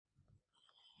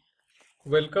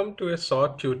Welcome to a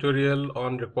short tutorial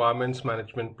on Requirements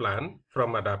Management Plan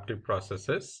from Adaptive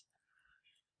Processes.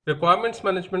 Requirements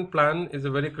Management Plan is a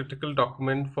very critical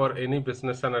document for any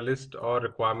business analyst or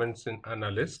requirements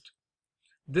analyst.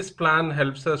 This plan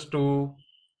helps us to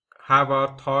have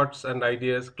our thoughts and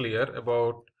ideas clear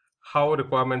about how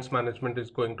requirements management is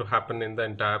going to happen in the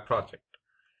entire project.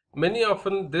 Many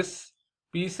often this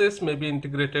pieces may be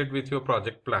integrated with your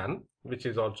project plan, which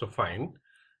is also fine.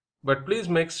 But please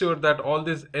make sure that all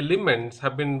these elements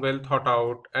have been well thought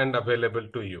out and available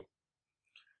to you.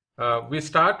 We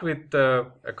start with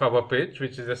a cover page,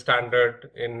 which is a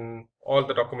standard in all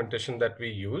the documentation that we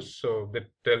use. So that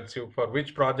tells you for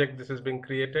which project this is being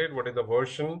created, what is the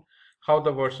version, how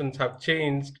the versions have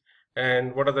changed,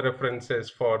 and what are the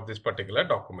references for this particular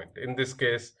document. In this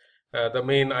case, the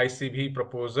main ICV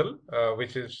proposal,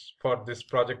 which is for this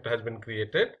project has been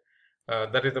created.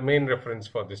 That is the main reference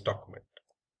for this document.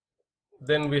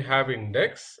 Then we have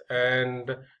index,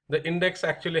 and the index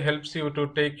actually helps you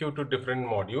to take you to different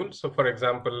modules. So for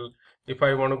example, if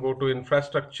I want to go to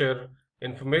infrastructure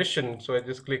information, so I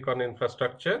just click on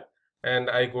infrastructure and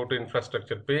I go to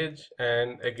infrastructure page,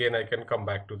 and again I can come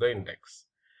back to the index.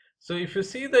 So if you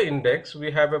see the index, we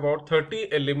have about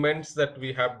 30 elements that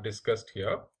we have discussed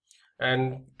here.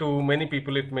 And to many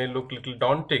people, it may look a little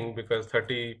daunting because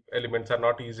 30 elements are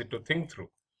not easy to think through.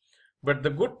 But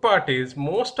the good part is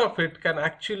most of it can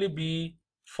actually be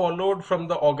followed from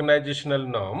the organizational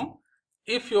norm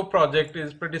if your project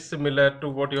is pretty similar to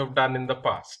what you have done in the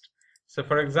past. So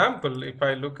for example, if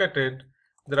I look at it,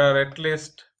 there are at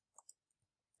least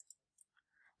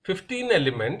 15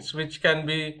 elements which can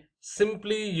be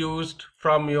simply used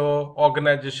from your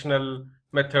organizational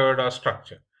method or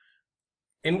structure.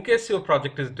 In case your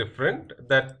project is different,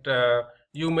 that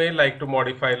you may like to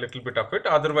modify a little bit of it.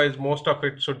 Otherwise, most of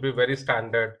it should be very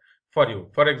standard for you.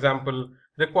 For example,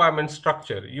 requirement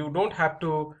structure. You don't have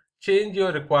to change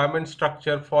your requirement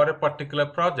structure for a particular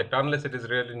project unless it is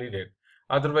really needed.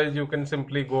 Otherwise, you can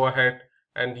simply go ahead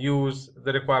and use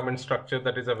the requirement structure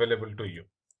that is available to you.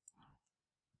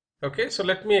 Okay, so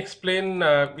let me explain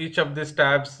each of these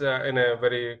tabs in a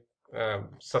very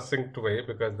succinct way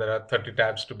because there are 30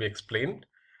 tabs to be explained.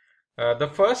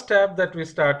 The first tab that we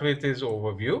start with is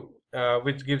overview,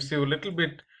 which gives you a little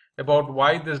bit about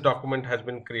why this document has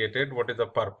been created, what is the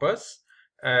purpose,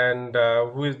 and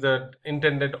who is the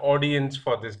intended audience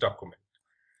for this document.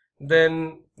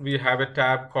 Then we have a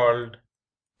tab called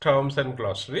terms and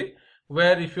glossary,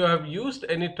 where if you have used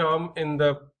any term in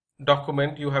the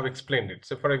document, you have explained it.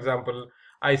 So for example,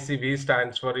 ICV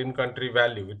stands for in-country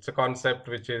value. It's a concept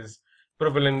which is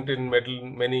prevalent in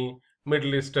many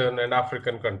Middle Eastern and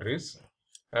African countries.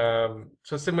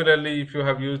 So similarly, if you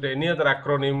have used any other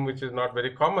acronym which is not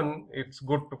very common, it's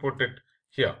good to put it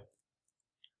here.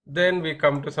 Then we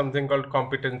come to something called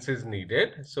competencies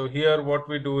needed. So here what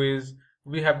we do is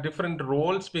we have different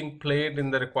roles being played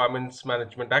in the requirements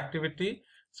management activity.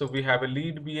 So we have a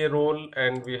lead BA role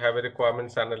and we have a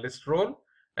requirements analyst role,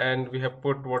 and we have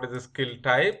put what is the skill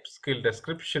type, skill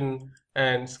description,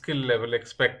 and skill level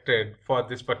expected for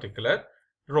this particular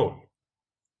role.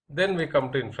 Then we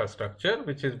come to infrastructure,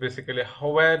 which is basically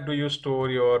where do you store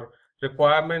your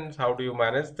requirements, how do you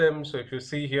manage them. So if you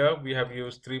see here, we have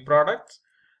used 3 products.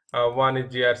 One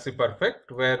is GRC Perfect,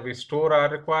 where we store our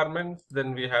requirements.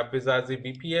 Then we have Bizazi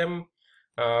BPM,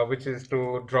 which is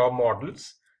to draw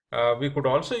models. We could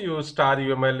also use Star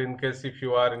UML in case if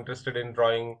you are interested in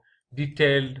drawing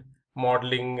detailed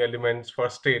modeling elements for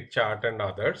state chart and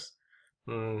others.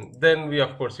 Then we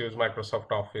of course use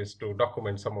Microsoft Office to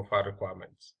document some of our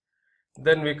requirements.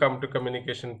 Then we come to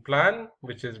communication plan,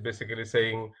 which is basically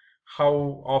saying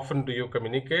how often do you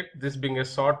communicate. This being a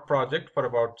short project for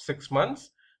about 6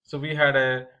 months, so we had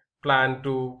a plan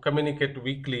to communicate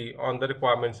weekly on the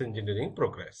requirements engineering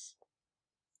progress.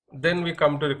 Then we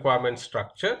come to requirement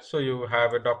structure. So you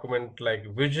have a document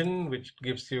like vision, which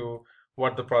gives you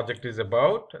what the project is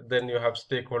about. Then you have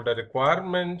stakeholder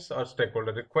requirements or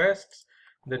stakeholder requests.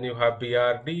 Then you have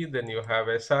BRD, then you have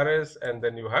SRS, and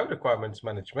then you have requirements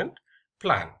management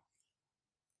plan.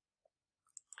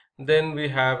 Then we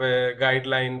have a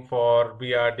guideline for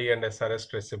BRD and SRS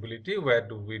traceability. Where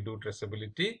do we do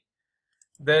traceability?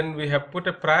 Then we have put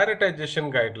a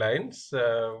prioritization guidelines,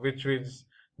 which is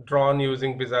drawn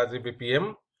using Bizazi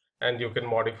BPM, and you can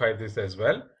modify this as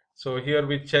well. So here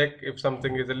we check if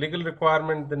something is a legal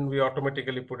requirement, then we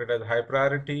automatically put it as high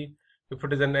priority. If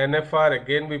it is an NFR,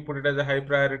 again we put it as a high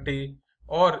priority.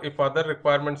 Or if other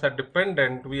requirements are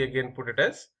dependent, we again put it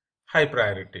as high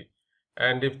priority.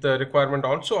 And if the requirement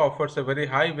also offers a very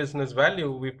high business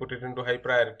value, we put it into high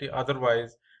priority.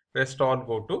 Otherwise, rest all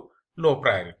go to low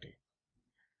priority.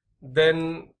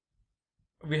 Then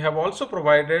we have also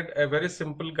provided a very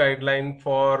simple guideline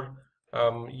for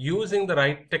using the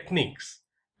right techniques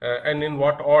and in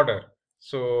what order.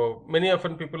 So many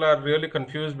often people are really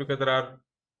confused because there are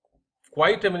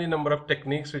quite a many number of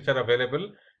techniques which are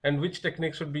available and which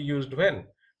techniques should be used when.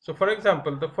 So for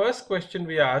example, the first question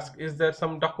we ask, is there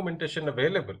some documentation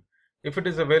available? If it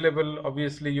is available,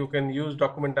 obviously you can use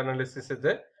document analysis as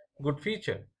a good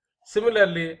feature.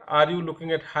 Similarly, are you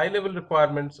looking at high level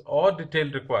requirements or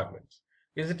detailed requirements?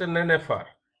 Is it an NFR?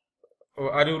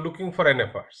 Or are you looking for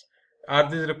NFRs? Are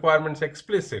these requirements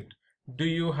explicit? Do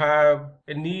you have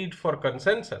a need for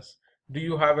consensus? Do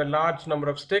you have a large number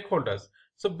of stakeholders?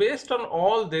 So based on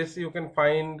all this, you can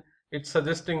find it's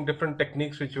suggesting different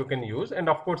techniques which you can use. And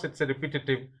of course, it's a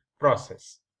repetitive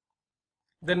process.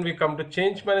 Then we come to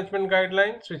change management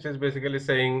guidelines, which is basically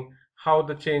saying how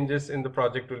the changes in the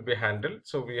project will be handled.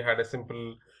 So we had a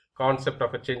simple concept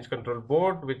of a change control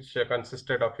board, which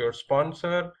consisted of your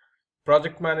sponsor,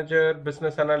 project manager,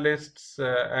 business analysts,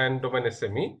 and domain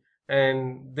SME,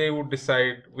 and they would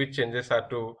decide which changes are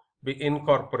to be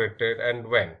incorporated and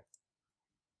when.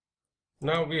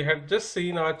 Now we had just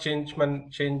seen our change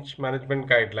management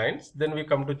guidelines. Then we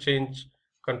come to change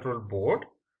control board,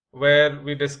 where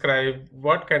we describe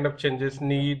what kind of changes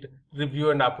need review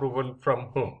and approval from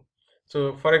whom.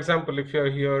 So for example, if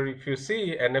you're here, if you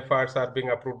see NFRs are being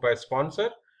approved by sponsor,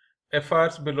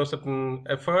 FRs below certain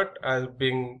effort are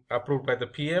being approved by the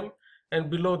PM,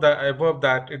 and below that, above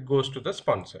that, it goes to the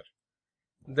sponsor.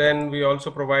 Then we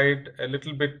also provide a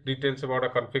little bit details about a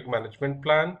config management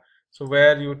plan. So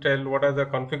where you tell what are the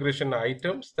configuration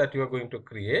items that you are going to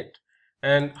create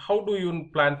and how do you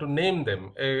plan to name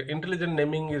them. Intelligent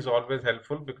naming is always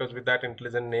helpful because with that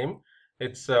intelligent name,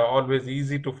 it's always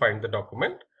easy to find the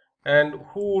document and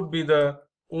who would be the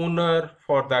owner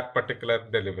for that particular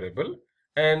deliverable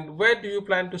and where do you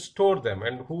plan to store them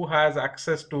and who has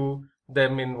access to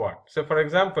them in what. So for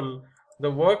example, the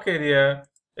work area,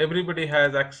 everybody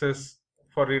has access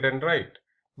for read and write,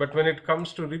 but when it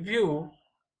comes to review,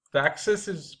 the access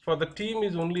is for the team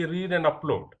is only read and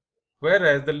upload,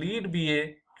 whereas the lead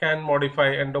BA can modify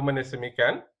and domain SME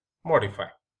can modify.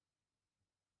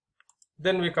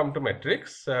 Then we come to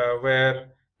metrics, where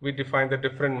we define the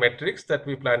different metrics that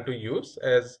we plan to use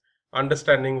as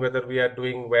understanding whether we are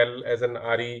doing well as an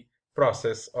RE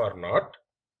process or not.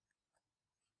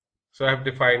 So I have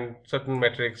defined certain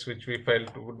metrics which we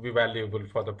felt would be valuable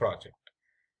for the project.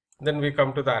 Then we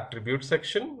come to the attribute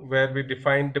section where we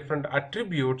define different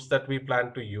attributes that we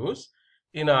plan to use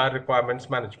in our requirements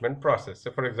management process.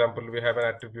 So for example, we have an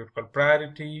attribute called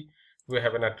priority, we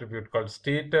have an attribute called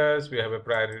status, we have a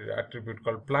priority attribute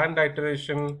called planned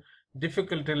iteration,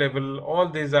 difficulty level. All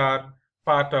these are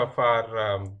part of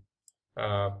our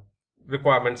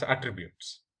requirements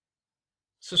attributes.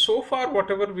 So far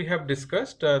whatever we have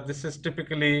discussed, this is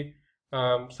typically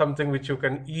something which you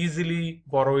can easily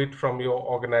borrow it from your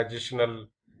organizational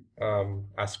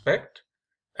aspect.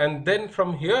 And then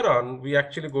from here on, we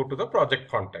actually go to the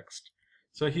project context.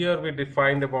 So here we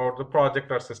defined about the project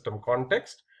or system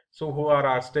context. So who are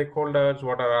our stakeholders?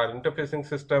 What are our interfacing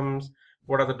systems?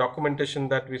 What are the documentation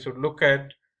that we should look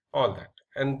at? All that.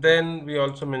 And then we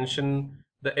also mention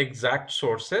the exact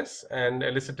sources and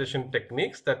elicitation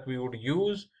techniques that we would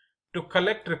use to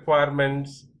collect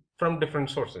requirements from different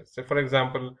sources. So for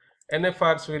example,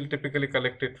 NFRs will typically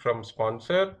collect it from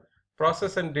sponsor,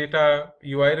 process and data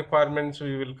UI requirements,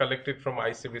 we will collect it from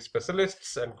ICB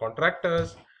specialists and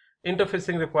contractors,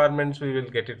 interfacing requirements, we will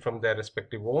get it from their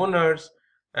respective owners,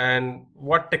 and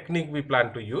what technique we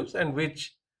plan to use and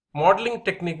which modeling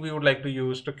technique we would like to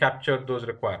use to capture those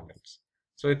requirements.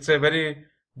 So it's a very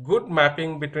good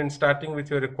mapping between starting with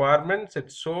your requirements,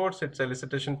 its source, its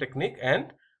elicitation technique,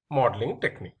 and modeling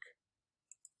technique.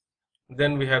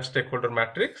 Then we have stakeholder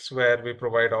matrix where we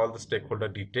provide all the stakeholder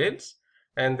details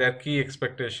and their key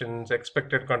expectations,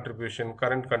 expected contribution,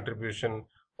 current contribution,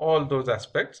 all those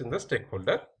aspects in the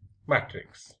stakeholder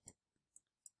matrix.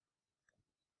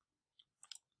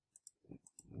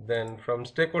 Then from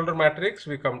stakeholder matrix,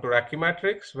 we come to Raki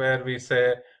matrix where we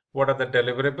say what are the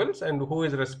deliverables and who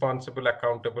is responsible,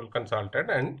 accountable, consulted,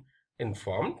 and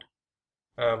informed.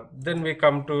 Then we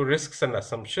come to risks and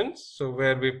assumptions. So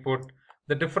where we put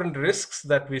the different risks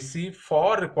that we see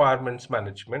for requirements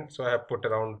management. So I have put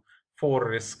around 4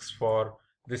 risks for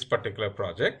this particular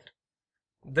project.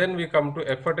 Then we come to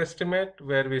effort estimate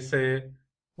where we say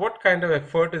what kind of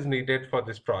effort is needed for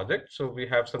this project. So we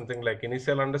have something like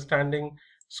initial understanding,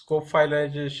 scope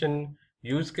finalization,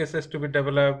 use cases to be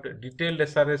developed, detailed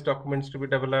SRS documents to be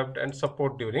developed, and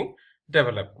support during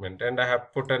development. And I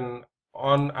have put an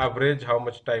on average how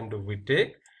much time do we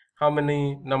take, how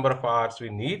many number of hours we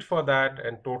need for that,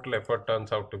 and total effort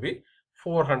turns out to be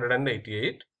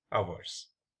 488 hours.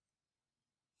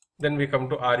 Then we come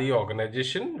to RE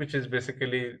organization, which is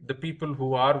basically the people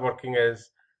who are working as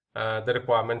the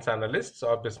requirements analysts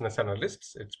or business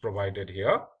analysts. It's provided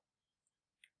here.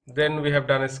 Then we have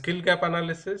done a skill gap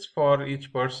analysis for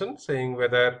each person, saying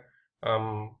whether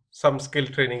some skill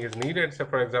training is needed. So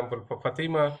for example, for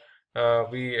Fatima,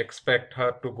 we expect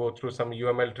her to go through some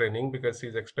UML training because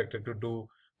she's expected to do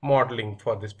modeling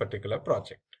for this particular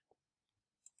project.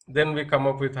 Then we come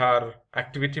up with our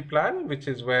activity plan, which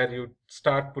is where you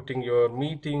start putting your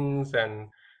meetings and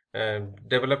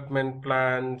development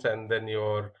plans, and then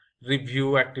your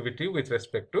review activity with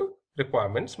respect to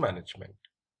requirements management.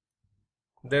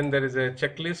 Then there is a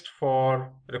checklist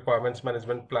for requirements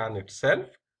management plan itself,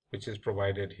 which is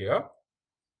provided here.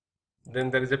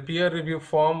 Then there is a peer review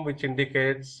form, which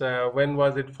indicates when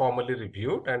was it formally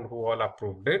reviewed and who all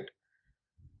approved it.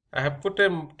 I have put a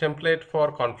template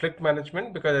for conflict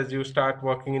management because as you start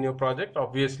working in your project,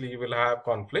 obviously you will have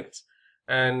conflicts,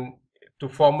 and to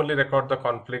formally record the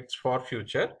conflicts for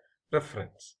future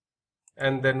reference.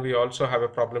 And then we also have a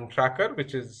problem tracker,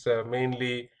 which is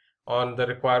mainly on the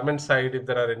requirement side. If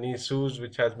there are any issues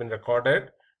which has been recorded,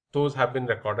 those have been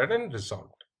recorded and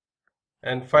resolved.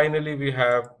 And finally, we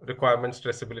have requirements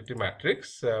traceability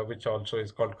matrix, which also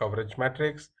is called coverage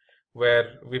matrix,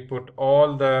 where we put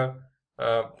all the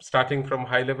starting from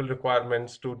high-level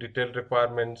requirements to detailed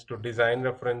requirements to design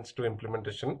reference to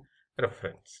implementation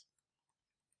reference.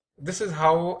 This is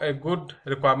how a good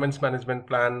requirements management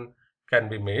plan can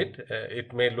be made.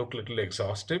 It may look a little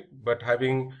exhaustive, but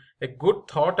having a good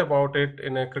thought about it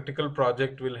in a critical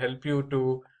project will help you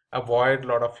to avoid a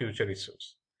lot of future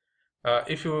issues.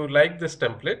 If you like this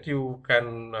template, you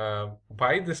can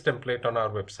buy this template on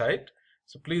our website.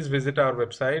 So please visit our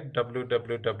website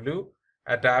www.adaptive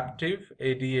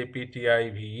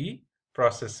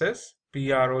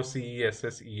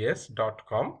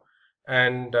processes.com,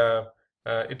 and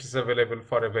it is available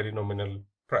for a very nominal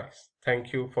price.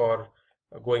 Thank you for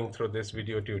going through this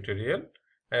video tutorial,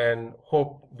 and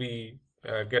hope we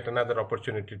get another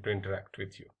opportunity to interact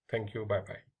with you. Thank you. Bye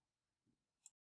bye.